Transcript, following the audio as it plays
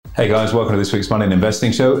Hey guys, welcome to this week's Money and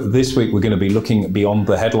Investing Show. This week we're going to be looking beyond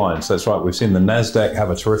the headlines. That's right, we've seen the NASDAQ have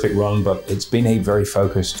a terrific run, but it's been a very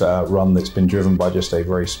focused run that's been driven by just a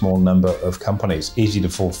very small number of companies. Easy to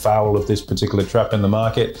fall foul of this particular trap in the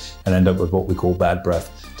market and end up with what we call bad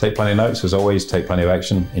breath. Take plenty of notes, as always, take plenty of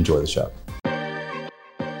action. Enjoy the show.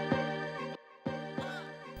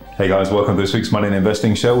 Hey guys, welcome to this week's Money and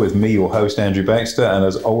Investing Show with me, your host, Andrew Baxter, and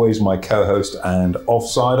as always, my co-host and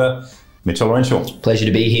offsider, Mitchell Renshaw. Pleasure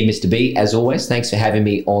to be here, Mr. B. As always, thanks for having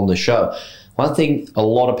me on the show. One thing a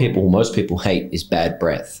lot of people, most people hate is bad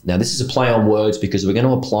breath. Now, this is a play on words because we're going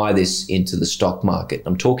to apply this into the stock market.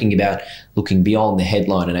 I'm talking about looking beyond the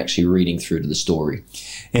headline and actually reading through to the story.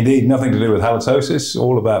 Indeed, nothing to do with halitosis,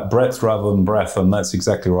 all about breadth rather than breath, and that's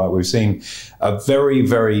exactly right. We've seen a very,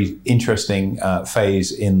 very interesting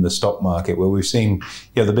phase in the stock market where we've seen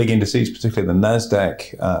the big indices, particularly the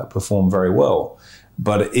NASDAQ, perform very well.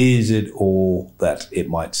 But is it all that it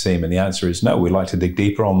might seem? And the answer is no. We like to dig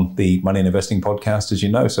deeper on the Money and Investing podcast, as you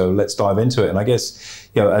know. So let's dive into it. And I guess,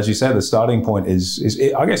 as you said, the starting point is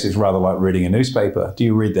I guess it's rather like reading a newspaper. Do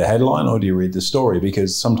you read the headline or do you read the story?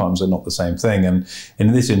 Because sometimes they're not the same thing. And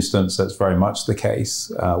in this instance, that's very much the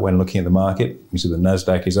case when looking at the market. You see the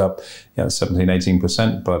NASDAQ is up 17,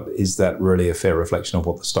 18%. But is that really a fair reflection of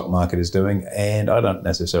what the stock market is doing? And I don't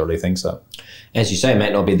necessarily think so. As you say, it may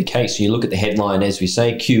not be the case. You look at the headline, as we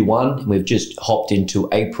say, Q1, and we've just hopped into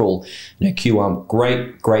April. Q1,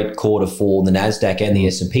 great quarter for the NASDAQ and the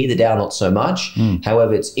S&P. The Dow, not so much.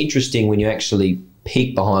 However, it's interesting when you actually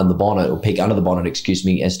peek behind the bonnet, or peek under the bonnet,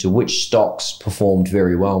 as to which stocks performed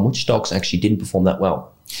very well and which stocks actually didn't perform that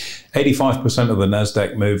well. 85% of the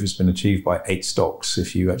NASDAQ move has been achieved by 8 stocks.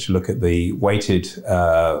 If you actually look at the weighted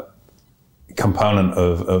component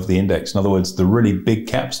of the index. In other words, the really big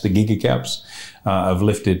caps, the giga caps, have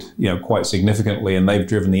lifted quite significantly, and they've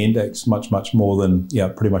driven the index much more than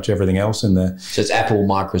pretty much everything else in there. So it's Apple,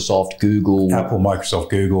 Microsoft, Google,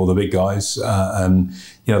 the big guys, and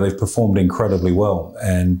they've performed incredibly well.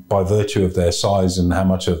 And by virtue of their size and how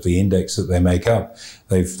much of the index that they make up,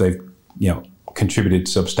 they've contributed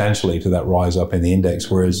substantially to that rise up in the index,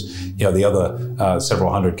 whereas the other several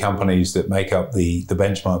hundred companies that make up the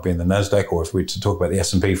benchmark being the NASDAQ, or if we were to talk about the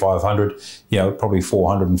S&P 500, probably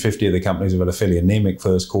 450 of the companies have had a fairly anemic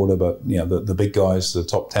first quarter, but the big guys, the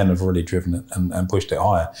top 10, have really driven it and pushed it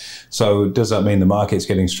higher. So does that mean the market's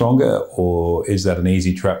getting stronger, or is that an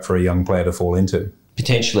easy trap for a young player to fall into?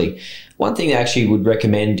 Potentially. One thing I actually would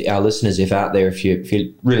recommend our listeners, if you're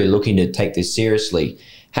really looking to take this seriously,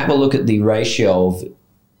 have a look at the ratio of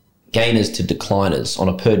gainers to decliners on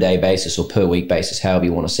a per day basis or per week basis, however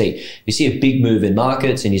you want to see. If you see a big move in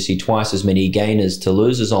markets and you see twice as many gainers to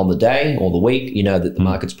losers on the day or the week, you know that the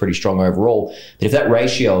market's pretty strong overall. But if that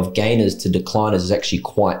ratio of gainers to decliners is actually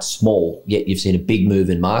quite small, yet you've seen a big move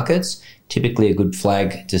in markets, typically a good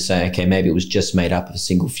flag to say, okay, maybe it was just made up of a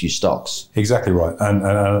single few stocks. Exactly right.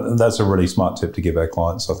 And that's a really smart tip to give our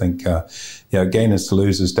clients. I think gainers to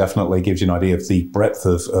losers definitely gives you an idea of the breadth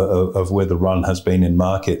of where the run has been in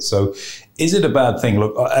markets. So is it a bad thing?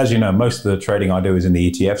 Look, as you know, most of the trading I do is in the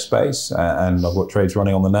ETF space, and I've got trades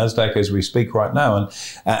running on the NASDAQ as we speak right now, and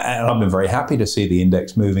I've been very happy to see the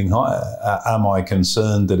index moving higher. Am I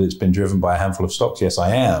concerned that it's been driven by a handful of stocks? Yes,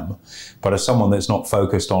 I am. But as someone that's not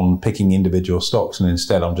focused on picking individual stocks and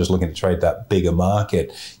instead I'm just looking to trade that bigger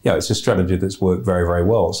market, it's a strategy that's worked very, very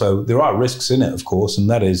well. So there are risks in it, of course, and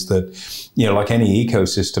that is that, like any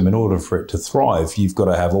ecosystem, in order for it to thrive, you've got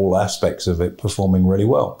to have all aspects of it performing really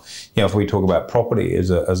well. If we talk about property as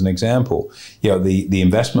an example, the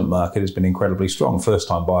investment market has been incredibly strong.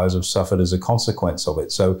 First-time buyers have suffered as a consequence of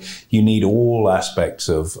it. So you need all aspects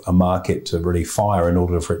of a market to really fire in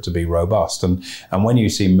order for it to be robust. And when you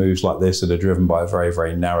see moves like this that are driven by a very,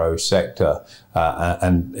 very narrow sector,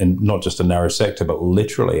 and not just a narrow sector, but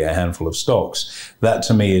literally a handful of stocks, that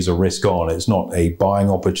to me is a risk on. It's not a buying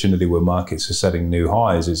opportunity where markets are setting new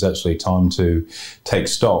highs. It's actually time to take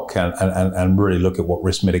stock and really look at what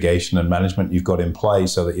risk mitigation and management you've got in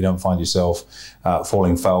place so that you don't find yourself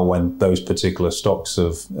falling foul when those particular stocks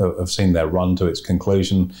have seen their run to its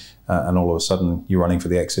conclusion, and all of a sudden you're running for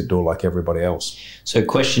the exit door like everybody else. So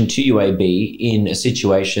question to you, AB, in a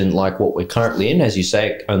situation like what we're currently in, as you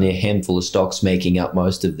say, only a handful of stocks making up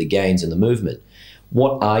most of the gains in the movement.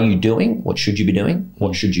 What are you doing? What should you be doing?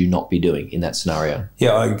 What should you not be doing in that scenario?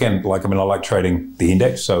 Yeah, again, I like trading the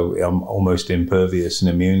index, so I'm almost impervious and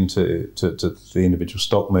immune to the individual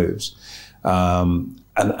stock moves. And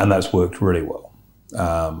that's worked really well.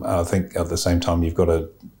 I think at the same time, you've got to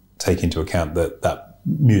take into account that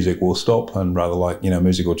music will stop, and rather like,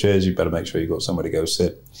 musical chairs, you better make sure you've got somewhere to go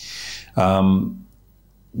sit.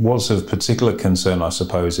 what's of particular concern, I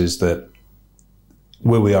suppose, is that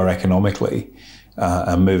where we are economically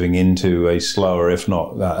and moving into a slower, if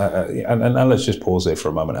not, and let's just pause there for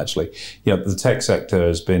a moment, actually. The tech sector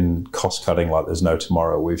has been cost-cutting like there's no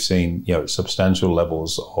tomorrow. We've seen, substantial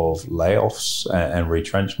levels of layoffs and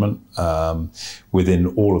retrenchment within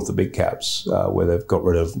all of the big caps, where they've got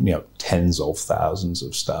rid of, tens of thousands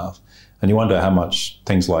of staff. And you wonder how much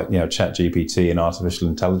things like, ChatGPT and artificial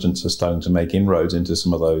intelligence are starting to make inroads into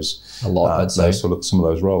some of those, some of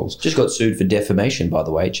those roles. Just got sued for defamation, by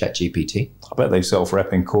the way, ChatGPT. I bet they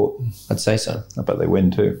self-rep in court. I'd say so. I bet they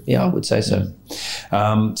win too. Yeah, I would say so.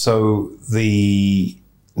 So the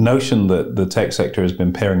notion that the tech sector has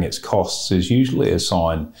been paring its costs is usually a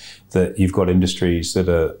sign that you've got industries that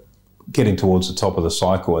are getting towards the top of the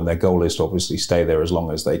cycle, and their goal is to obviously stay there as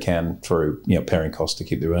long as they can through paring costs to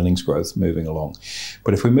keep their earnings growth moving along.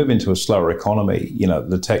 But if we move into a slower economy,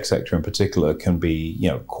 the tech sector in particular can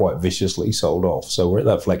be quite viciously sold off. So we're at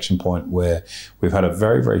that flexion point where we've had a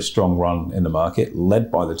very, very strong run in the market,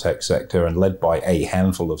 led by the tech sector and led by a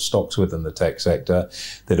handful of stocks within the tech sector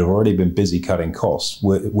that have already been busy cutting costs.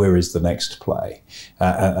 Where is the next play?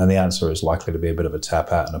 And the answer is likely to be a bit of a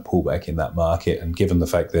tap out and a pullback in that market. And given the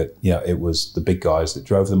fact that it was the big guys that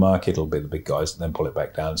drove the market, it'll be the big guys that then pull it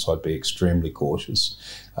back down. So I'd be extremely cautious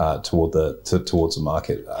towards the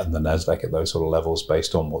market and the Nasdaq at those sort of levels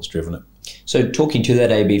based on what's driven it. So talking to that,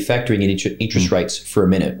 AB, factoring in interest rates for a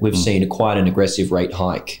minute, we've seen quite an aggressive rate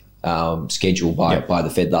hike scheduled by the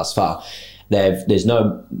Fed thus far. There's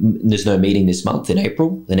no meeting this month in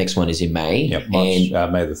April. The next one is in May. Yep, May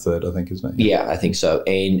the 3rd, I think, isn't it? Yeah, I think so.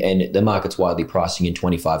 And the market's widely pricing in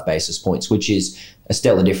 25 basis points, which is a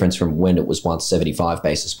stellar difference from when it was once 75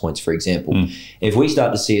 basis points, for example. If we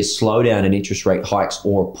start to see a slowdown in interest rate hikes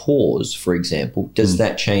or a pause, for example, does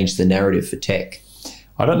that change the narrative for tech?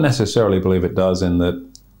 I don't necessarily believe it does, in that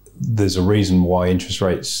there's a reason why interest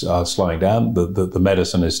rates are slowing down. The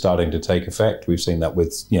medicine is starting to take effect. We've seen that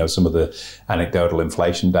with some of the anecdotal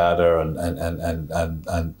inflation data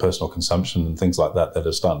and personal consumption and things like that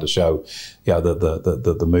are starting to show that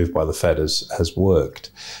the move by the Fed has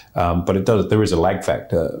worked. But there is a lag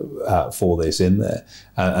factor for this in there,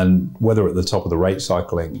 and whether at the top of the rate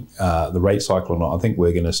cycle or not, I think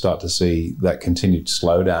we're going to start to see that continued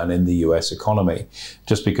slowdown in the US economy.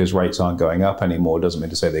 Just because rates aren't going up anymore doesn't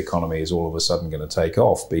mean to say the economy is all of a sudden going to take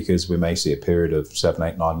off, because we may see a period of 7,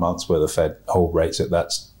 8, 9 months where the Fed hold rates at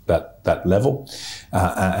that level,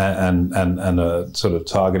 and sort of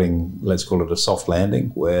targeting, let's call it a soft landing,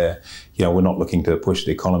 where we're not looking to push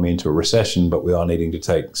the economy into a recession, but we are needing to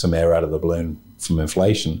take some air out of the balloon from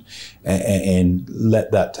inflation and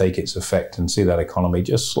let that take its effect and see that economy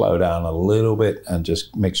just slow down a little bit and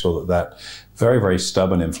just make sure that very, very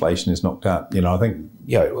stubborn inflation is knocked out. I think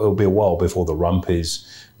it'll be a while before the rump is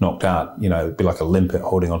knocked out. It'd be like a limpet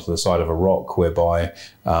holding onto the side of a rock, whereby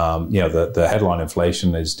the headline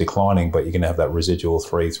inflation is declining, but you're going to have that residual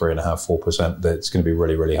 3.5%, 4% that's going to be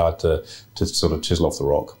really, really hard to sort of chisel off the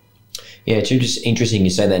rock. Yeah, it's just interesting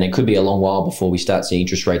you say that, and it could be a long while before we start seeing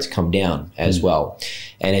interest rates come down as well.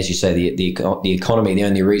 And as you say, the economy, the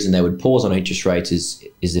only reason they would pause on interest rates is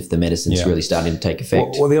if the medicine's really starting to take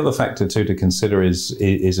effect. Well, the other factor too to consider is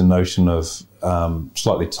a notion of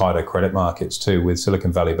slightly tighter credit markets too, with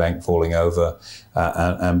Silicon Valley Bank falling over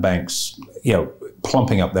and banks,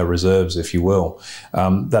 plumping up their reserves, if you will.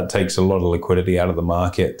 That takes a lot of liquidity out of the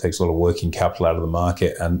market, takes a lot of working capital out of the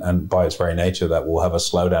market, and by its very nature, that will have a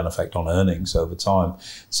slowdown effect on earnings over time.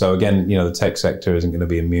 So again, the tech sector isn't going to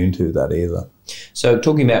be immune to that either. So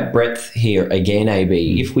talking about breadth here again,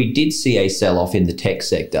 AB, if we did see a sell-off in the tech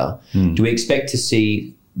sector, do we expect to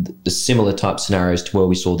see the similar type scenarios to where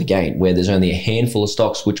we saw the gain, where there's only a handful of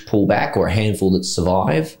stocks which pull back or a handful that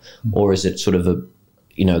survive, or is it sort of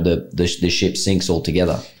the ship sinks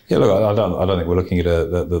altogether? Yeah, look, I don't think we're looking at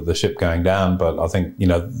the ship going down, but I think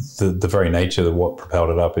the very nature of what propelled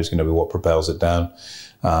it up is going to be what propels it down.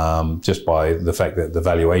 Just by the fact that the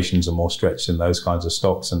valuations are more stretched in those kinds of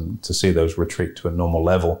stocks, and to see those retreat to a normal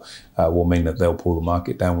level will mean that they'll pull the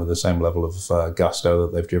market down with the same level of gusto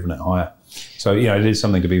that they've driven it higher. So it is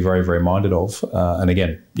something to be very, very minded of. And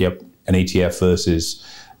again, an ETF versus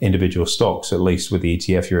individual stocks. At least with the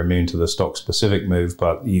ETF, you're immune to the stock specific move,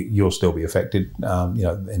 but you'll still be affected.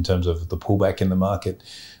 In terms of the pullback in the market.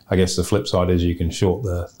 I guess the flip side is you can short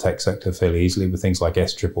the tech sector fairly easily with things like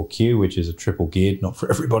SQQQ, which is a triple geared, not for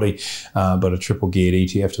everybody, but a triple geared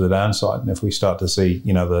ETF to the downside. And if we start to see,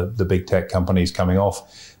 the big tech companies coming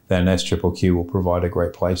off, then SQQQ will provide a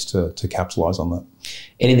great place to capitalize on that.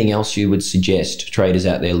 Anything else you would suggest traders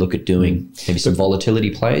out there look at doing? Maybe some volatility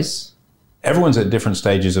plays? everyone's at different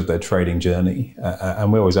stages of their trading journey.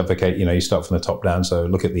 And we always advocate, you start from the top down. So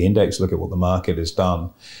look at the index, look at what the market has done.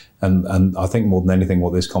 And I think more than anything,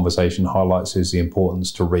 what this conversation highlights is the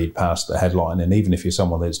importance to read past the headline. And even if you're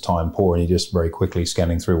someone that's time poor and you're just very quickly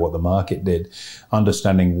scanning through what the market did,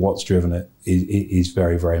 understanding what's driven it is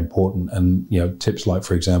very, very important. And, tips like,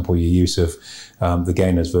 for example, your use of the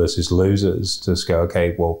gainers versus losers to go,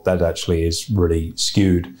 okay, well, that actually is really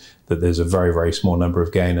skewed, that there's a very, very small number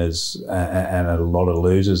of gainers and a lot of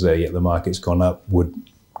losers there, yet the market's gone up, would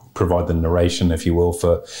provide the narration, if you will,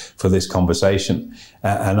 for this conversation,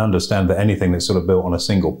 and understand that anything that's sort of built on a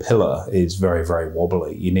single pillar is very, very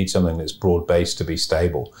wobbly. You need something that's broad-based to be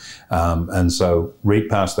stable. And so read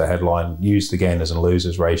past the headline, use the gainers and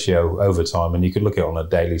losers ratio over time, and you could look at it on a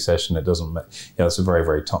daily session. It doesn't, it's a very,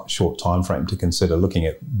 very short time frame to consider. Looking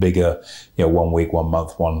at bigger, 1 week, 1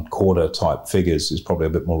 month, 1 quarter type figures is probably a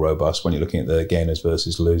bit more robust when you're looking at the gainers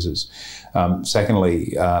versus losers.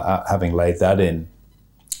 Secondly, having laid that in,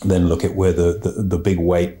 then look at where the big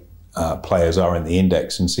weight players are in the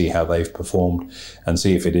index and see how they've performed, and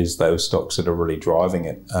see if it is those stocks that are really driving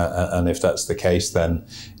it. And if that's the case, then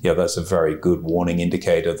that's a very good warning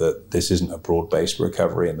indicator that this isn't a broad-based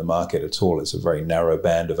recovery in the market at all. It's a very narrow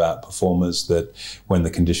band of outperformers that when the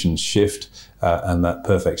conditions shift and that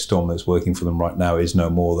perfect storm that's working for them right now is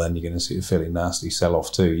no more, then you're going to see a fairly nasty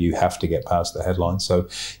sell-off too. You have to get past the headline. So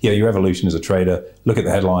your evolution as a trader, look at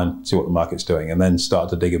the headline, see what the market's doing, and then start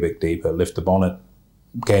to dig a bit deeper, lift the bonnet,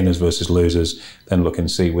 gainers versus losers, then look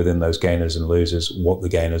and see within those gainers and losers what the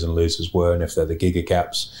gainers and losers were, and if they're the giga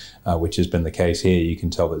caps, which has been the case here, you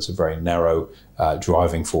can tell that it's a very narrow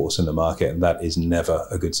driving force in the market, and that is never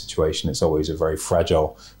a good situation. It's always a very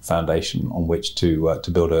fragile foundation on which to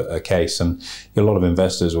build a case. And a lot of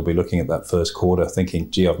investors will be looking at that first quarter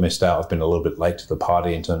thinking, gee, I've missed out, I've been a little bit late to the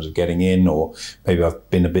party in terms of getting in, or maybe I've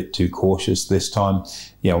been a bit too cautious this time.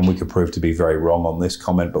 And we could prove to be very wrong on this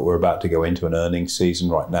comment, but we're about to go into an earnings season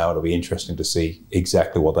right now. It'll be interesting to see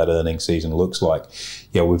exactly what that earnings season looks like.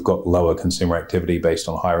 We've got lower consumer activity based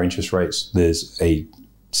on higher interest rates. There's a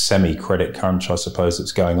semi-credit crunch, I suppose,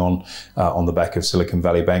 that's going on the back of Silicon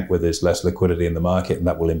Valley Bank, where there's less liquidity in the market, and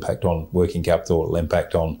that will impact on working capital, it'll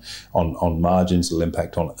impact on margins, it'll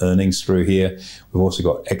impact on earnings through here. We've also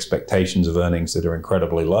got expectations of earnings that are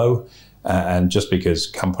incredibly low. And just because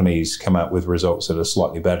companies come out with results that are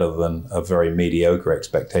slightly better than a very mediocre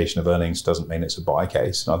expectation of earnings doesn't mean it's a buy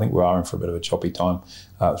case. And I think we are in for a bit of a choppy time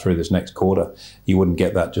through this next quarter. You wouldn't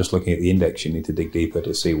get that just looking at the index. You need to dig deeper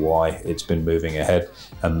to see why it's been moving ahead.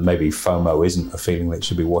 And maybe FOMO isn't a feeling that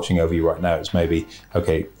should be washing over you right now. It's maybe,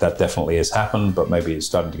 okay, that definitely has happened, but maybe it's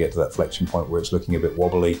starting to get to that flexion point where it's looking a bit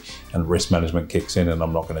wobbly and risk management kicks in, and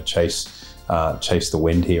I'm not going to chase the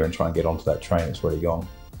wind here and try and get onto that train. It's already gone.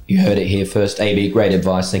 You heard it here first. AB, great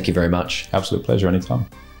advice. Thank you very much. Absolute pleasure, anytime.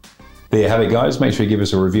 There you have it, guys. Make sure you give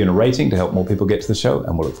us a review and a rating to help more people get to the show,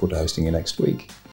 and we'll look forward to hosting you next week.